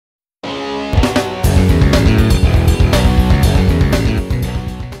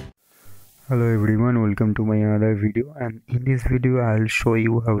Hello everyone, welcome to my another video, and in this video I'll show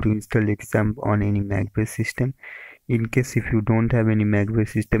you how to install xampp on any Mac based system. In case if you don't have any Mac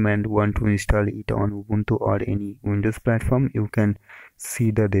based system and want to install it on Ubuntu or any Windows platform, you can see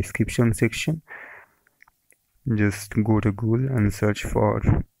the description section. Just go to Google and search for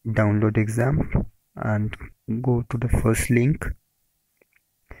download xampp and go to the first link,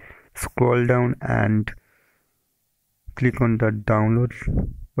 scroll down and click on the download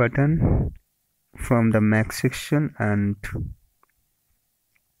button from the Mac section, and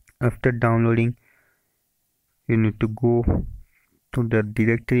after downloading you need to go to the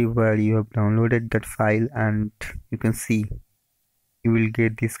directory where you have downloaded that file, and you can see you will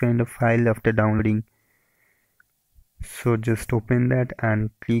get this kind of file after downloading. So just open that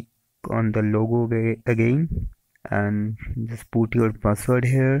and click on the logo again and just put your password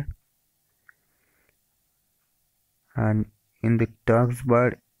here, and in the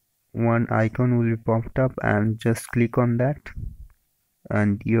taskbar one icon will be popped up and just click on that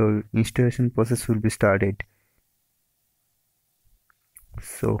and your installation process will be started.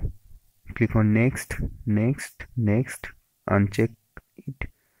 So click on next, uncheck it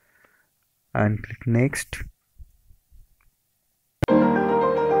and click next.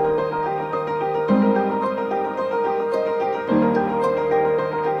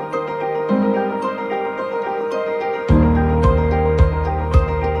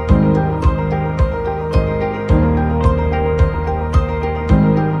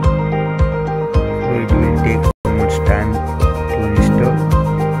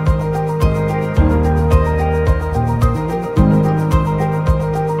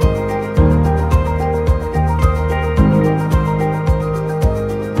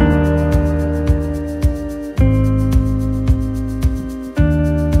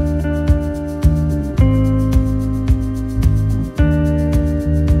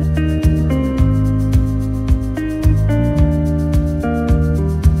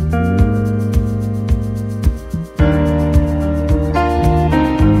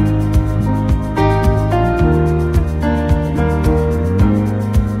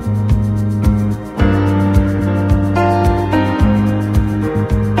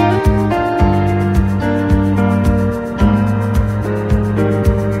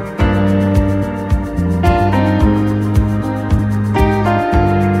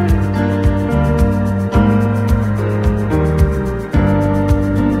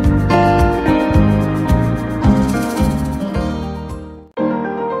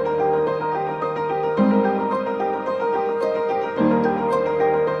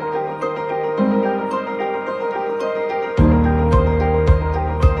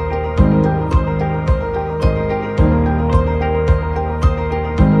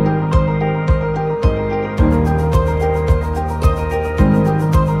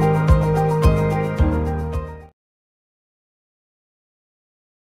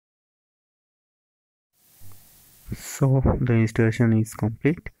 So the installation is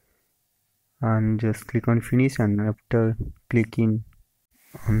complete, and just click on finish, and after clicking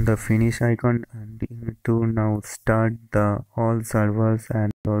on the finish icon, and you need to now start the all servers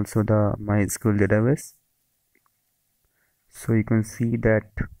and also the MySQL database. So you can see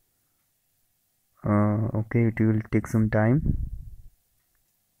that okay, it will take some time.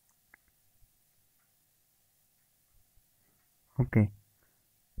 Okay,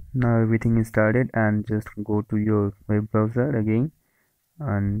 now everything is started, and just go to your web browser again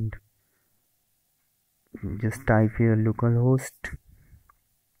and just type here localhost.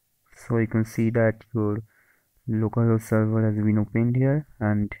 So you can see that your localhost server has been opened here,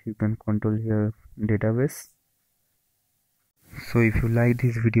 and you can control your database. So if you like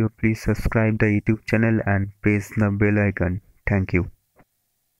this video, please subscribe the YouTube channel and press the bell icon. Thank you.